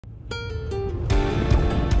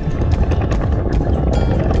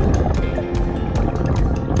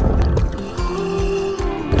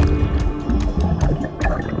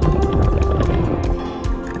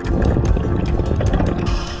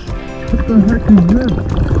heck is this?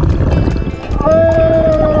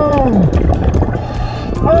 Oh!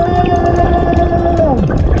 Oh!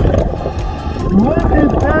 Look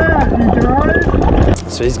at that, you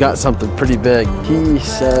guys! So he's got something pretty big. He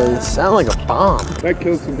says, sound like a bomb. That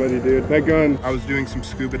killed somebody, dude. That gun. I was doing some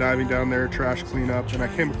scuba diving down there, trash cleanup, and I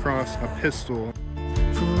came across a pistol.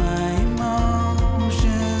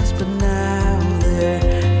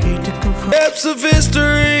 Depths of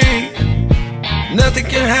history, nothing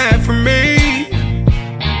can hide from me.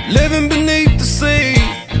 Living beneath the sea,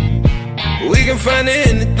 we can find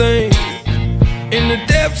anything. In the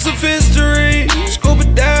depths of history, scuba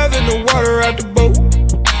dive in the water out the boat.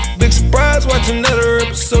 Big surprise, watch another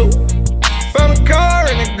episode. Found a car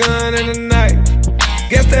and a gun and a knife.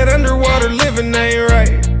 Guess that underwater living ain't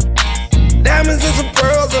right. Diamonds and some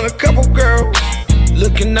pearls and a couple girls.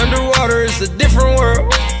 Looking underwater, it's a different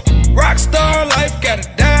world. Rockstar life, gotta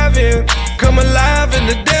dive in. Come alive in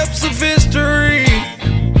the depths of history.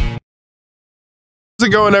 How's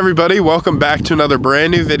it going, everybody? Welcome back to another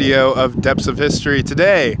brand new video of Depths of History.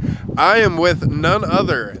 Today, I am with none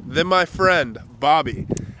other than my friend, Bobby.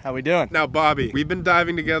 How we doing? Now, Bobby, we've been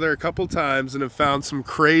diving together a couple times and have found some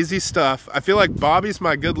crazy stuff. I feel like Bobby's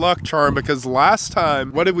my good luck charm because last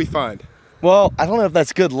time, what did we find? Well, I don't know if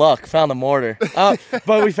that's good luck. Found a mortar.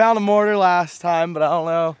 But we found a mortar last time, but I don't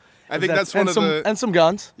know. I think that's one of the... And some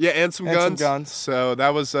guns. Yeah, and some guns. So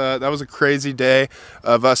that was a crazy day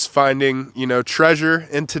of us finding, you know, treasure.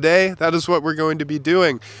 And today, that is what we're going to be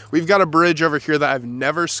doing. We've got a bridge over here that I've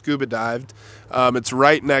never scuba dived. It's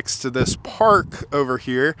right next to this park over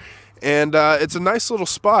here. And it's a nice little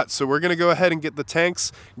spot, so we're gonna go ahead and get the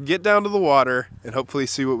tanks, get down to the water, and hopefully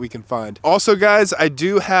see what we can find. Also, guys, I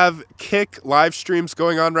do have Kick live streams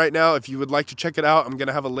going on right now. If you would like to check it out, I'm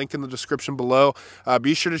gonna have a link in the description below.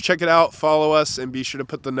 Be sure to check it out, follow us, and be sure to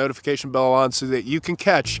put the notification bell on so that you can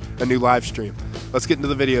catch a new live stream. Let's get into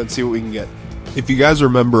the video and see what we can get. If you guys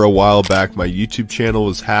remember a while back, my YouTube channel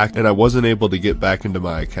was hacked and I wasn't able to get back into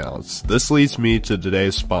my accounts. This leads me to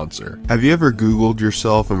today's sponsor. Have you ever Googled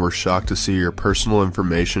yourself and were shocked to see your personal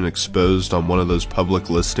information exposed on one of those public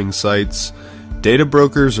listing sites? Data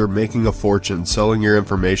brokers are making a fortune selling your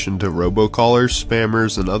information to robocallers,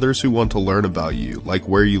 spammers, and others who want to learn about you, like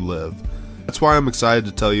where you live. That's why I'm excited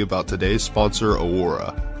to tell you about today's sponsor,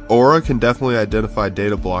 Aura. Aura can definitely identify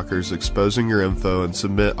data blockers exposing your info and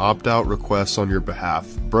submit opt-out requests on your behalf.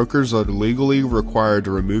 Brokers are legally required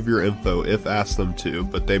to remove your info if asked them to,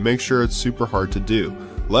 but they make sure it's super hard to do.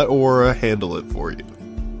 Let Aura handle it for you.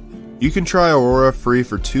 You can try Aura free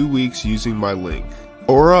for 2 weeks using my link.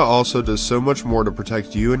 Aura also does so much more to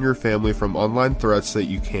protect you and your family from online threats that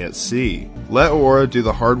you can't see. Let Aura do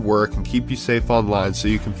the hard work and keep you safe online so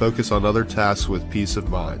you can focus on other tasks with peace of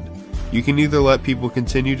mind. You can either let people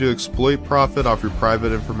continue to exploit profit off your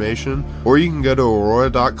private information, or you can go to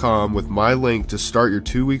aurora.com with my link to start your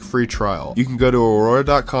 2-week free trial. You can go to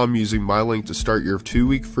aurora.com using my link to start your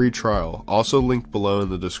 2-week free trial, also linked below in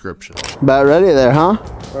the description. About ready there, huh?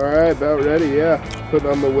 Alright, about ready, yeah. Putting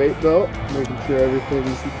on the weight belt, making sure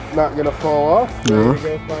everything's not gonna fall off. We're gonna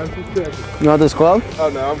go find some treasure. You want this club? Oh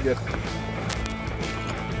no, I'm good.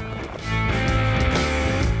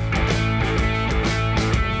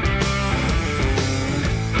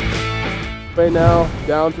 Right now,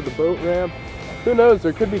 down to the boat ramp. Who knows,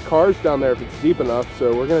 there could be cars down there if it's deep enough,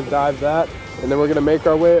 so we're gonna dive that, and then we're gonna make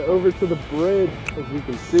our way over to the bridge, as you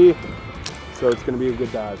can see. So it's gonna be a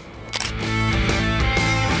good dive.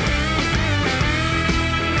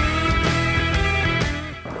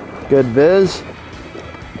 Good viz.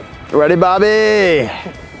 Ready, Bobby? Ooh,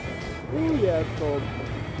 yeah, it's cold.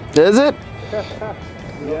 Is it?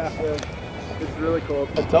 Yeah, it's really cold.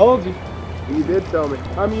 I told you. You did tell me.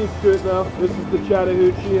 I'm used to it now. This is the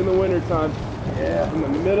Chattahoochee in the wintertime. Yeah. In the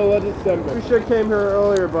middle of December. We should have came here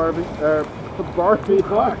earlier, Barbie. Barbie.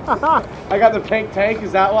 I got the pink tank.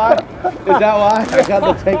 Is that why? Is that why? I got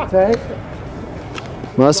the pink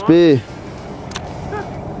tank? Must be.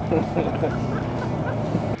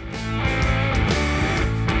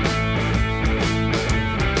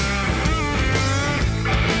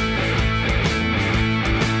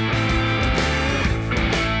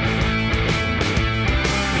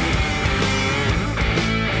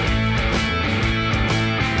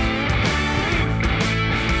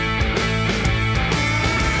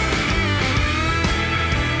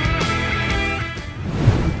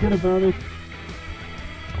 Get it, Bobby.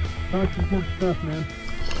 Talk some good stuff, man.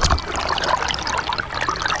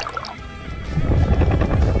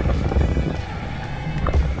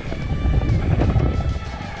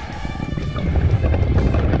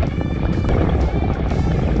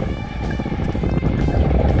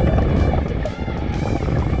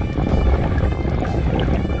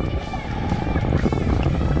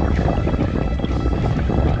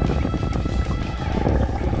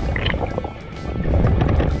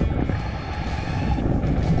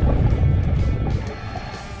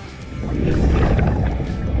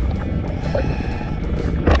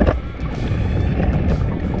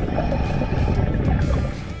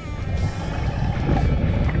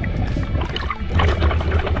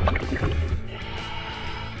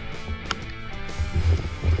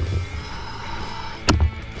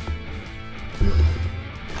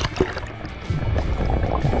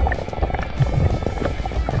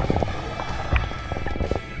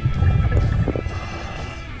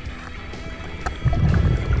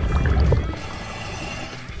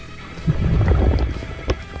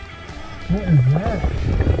 What is that?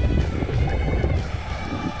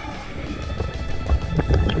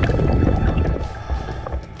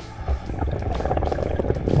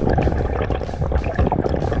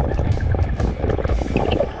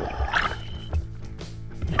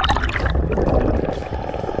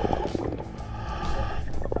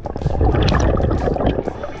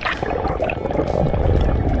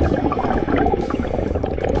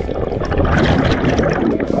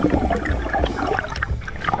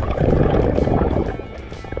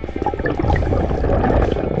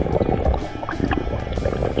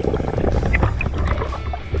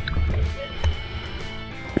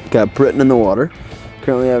 Got Britain in the water.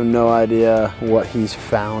 Currently have no idea what he's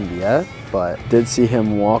found yet, but did see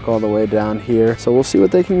him walk all the way down here. So we'll see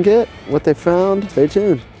what they can get, what they found. Stay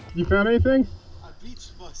tuned. You found anything? I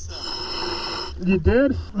beached myself. You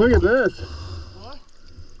did? Look at this. What?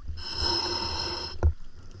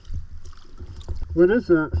 What is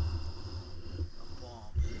that?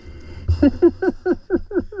 A bomb.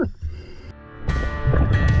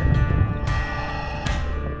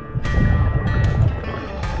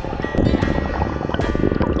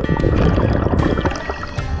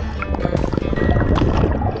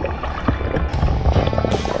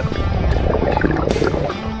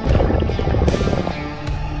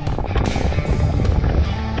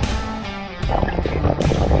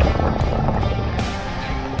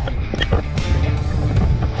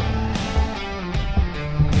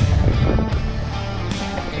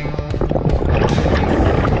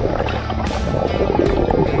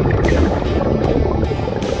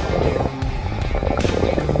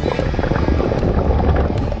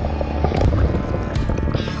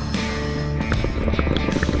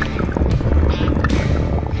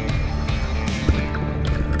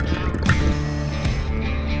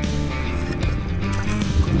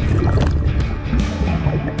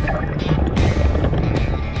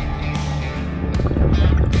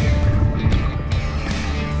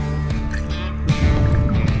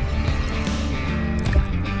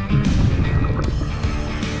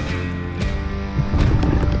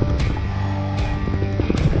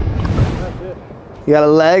 You got a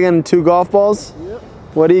leg and 2 golf balls? Yep.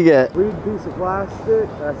 What do you get? Reed piece of plastic,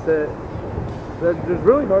 that's it. There's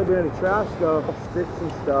really hardly any trash stuff, sticks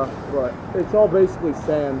and stuff, but it's all basically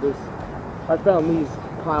sand. I found these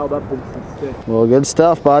piled up in some sticks. Well, good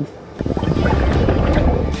stuff, bud.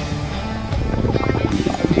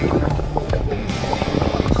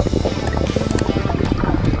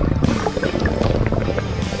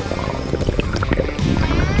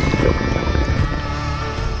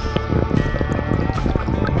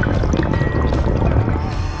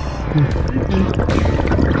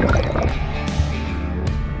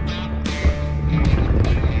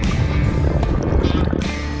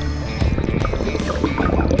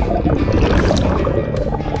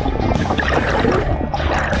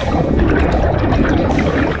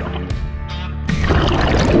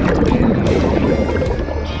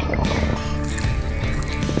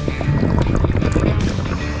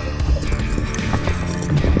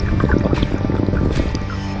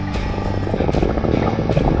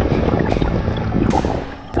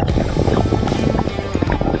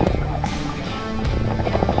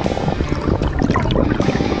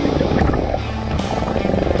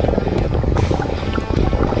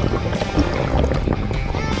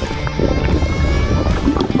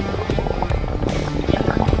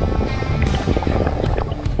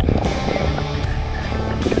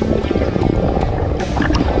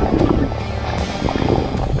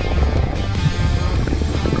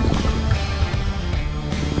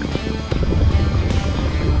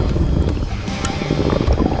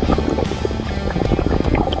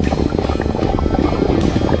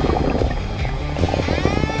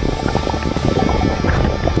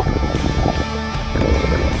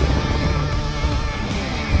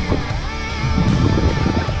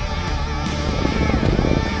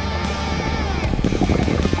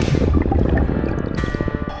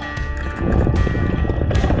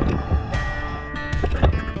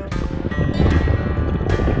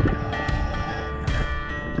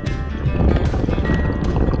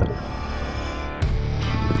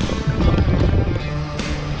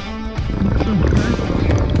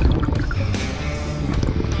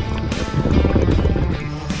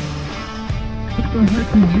 What the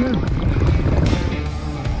heck is this?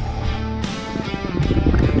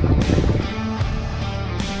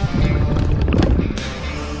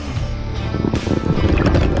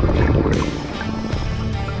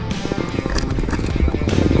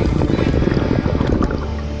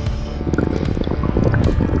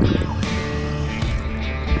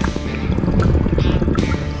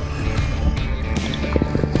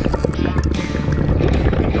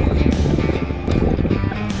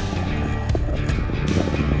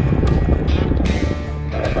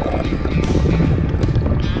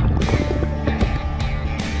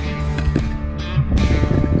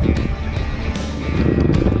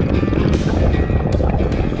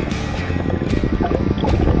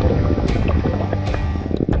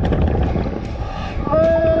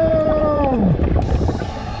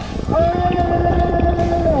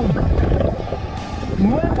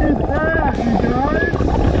 What is that, you guys?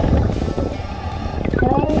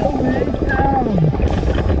 Holy cow!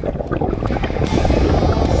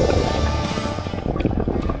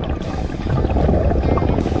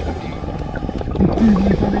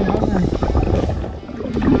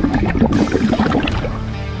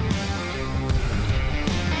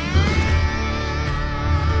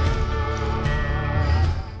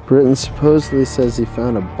 Britton supposedly says he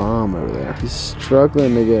found a bomb over there. He's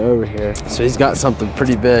struggling to get over here. So he's got something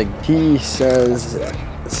pretty big. He says it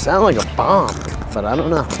sounds like a bomb, but I don't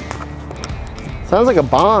know. Sounds like a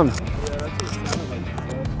bomb. Yeah, that's what it sounded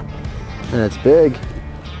like. And it's big.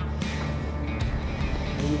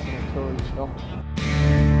 Maybe it's an artillery shell.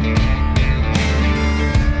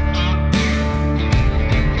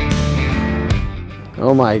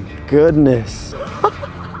 Oh my goodness.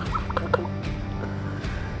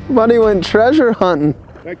 Buddy went treasure hunting.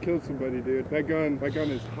 That killed somebody, dude. That gun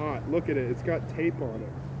is hot. Look at it. It's got tape on it.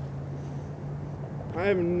 I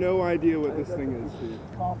have no idea what this thing is, dude.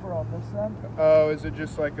 Copper on this end? Oh, is it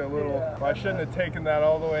just like a little... Well, I shouldn't have taken that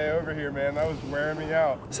all the way over here, man. That was wearing me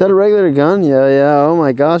out. Is that a regular gun? Yeah, yeah. Oh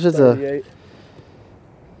my gosh, it's a... 38.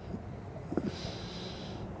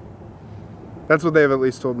 That's what they've at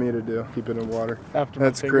least told me to do. Keep it in water.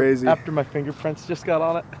 That's crazy. After my fingerprints just got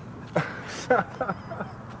on it.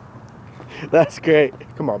 That's great.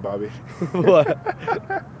 Come on, Bobby. What?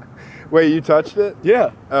 Wait, you touched it?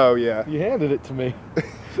 Yeah. Oh, yeah. You handed it to me.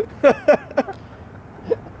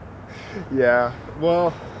 Yeah.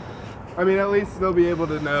 Well, I mean, at least they'll be able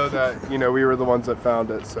to know that, you know, we were the ones that found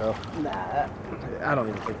it, so. Nah. I don't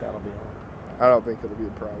even think that'll be on. I don't think it'll be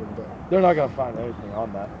a problem, but. They're not going to find anything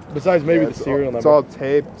on that. Besides maybe the serial number. It's all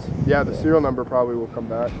taped. Yeah, the serial number probably will come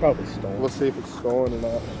back. Probably stolen. We'll see if it's stolen or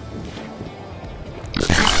not.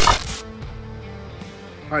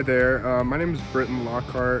 Hi there, my name is Britton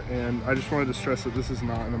Lockhart, and I just wanted to stress that this is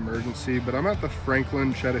not an emergency, but I'm at the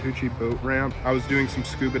Franklin Chattahoochee boat ramp. I was doing some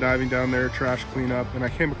scuba diving down there, trash cleanup, and I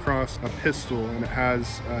came across a pistol, and it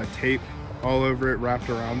has tape all over it, wrapped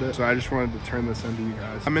around it. So I just wanted to turn this into you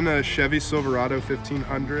guys. I'm in a Chevy Silverado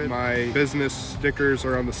 1500. My business stickers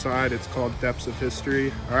are on the side. It's called Depths of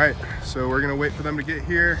History. All right, so we're gonna wait for them to get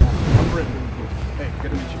here. I'm Britton. Hey,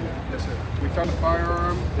 good to meet you. Yes, sir. We found a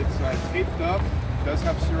firearm. It's taped up. It does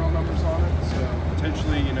have serial numbers on it, so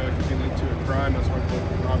potentially, you know, it could be linked to a crime. That's why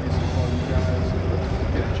we're obviously calling you guys to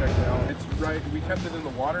get it checked out. It's right. We kept it in the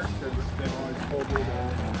water because they've always told me to,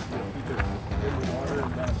 you know, keep it in the water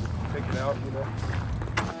and not take it out, you know.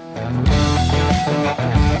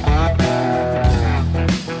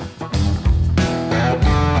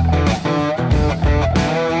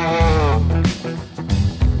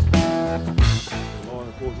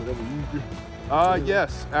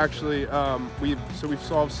 Yes, actually, we've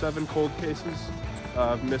solved 7 cold cases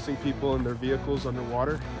of missing people in their vehicles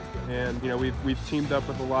underwater, and you know we've teamed up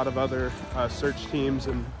with a lot of other search teams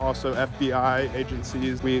and also FBI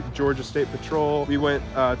agencies. Georgia State Patrol. We went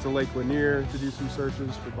to Lake Lanier to do some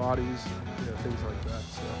searches for bodies, you know, things like that.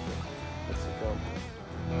 So that's the fun.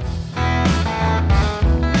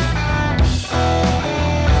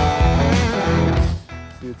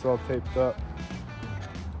 See, it's all taped up.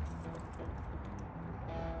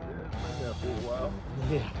 For a while.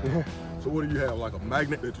 Yeah. So what do you have, like a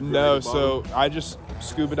magnet that you No, so I just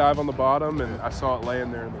scuba dive on the bottom and I saw it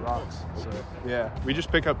laying there in the rocks. So yeah, we just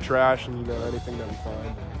pick up trash and, you know, anything that we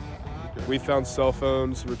find. Okay. We found cell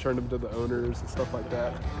phones, returned them to the owners and stuff like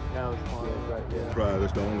that. That was fun. Yeah, right, yeah. Probably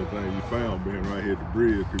that's the only thing you found being right here at the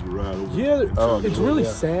bridge. People ride over. Yeah, it's really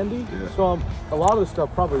yeah. sandy, Yeah. so a lot of the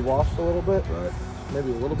stuff probably washed a little bit. Right.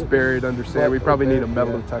 Maybe a little bit. Buried under sand. We probably need a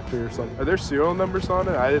metal yeah. detector or something. Are there serial numbers on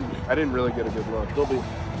it? I didn't really get a good look. They'll be.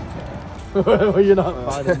 Well, you're not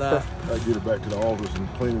finding that. I get it back to the office and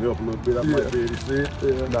clean it up a little bit. I might be able to see it.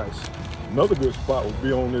 Yeah. Nice. Another good spot would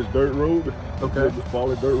be on this dirt road. Okay. Just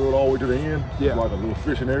follow the dirt road all the way to the end. Yeah. It's like a little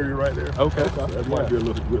fishing area right there. Okay. So that might be a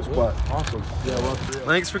little good spot. Awesome. Yeah, well,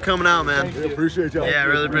 Thanks for coming out, man. Yeah, appreciate y'all. Yeah, I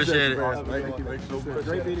really appreciate it. Man. Thank you so much.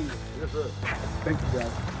 Great meeting you. Yes, sir. Thank you,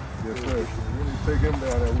 guys. Yes, sir. You need to take him down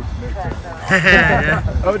there with you next time.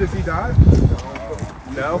 Yeah. Oh, does he dive?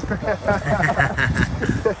 No.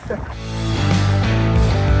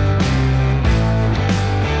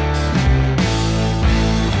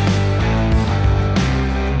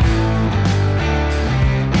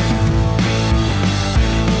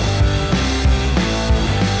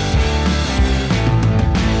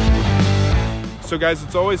 So guys,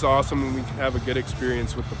 it's always awesome when we can have a good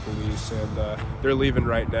experience with the police, and they're leaving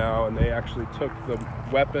right now, and they actually took the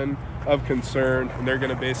weapon of concern, and they're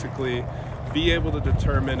gonna basically be able to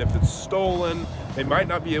determine if it's stolen. They might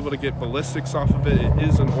not be able to get ballistics off of it. It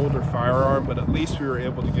is an older firearm, but at least we were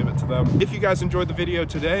able to give it to them. If you guys enjoyed the video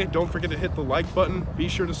today, don't forget to hit the like button. Be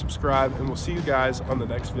sure to subscribe, and we'll see you guys on the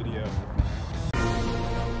next video.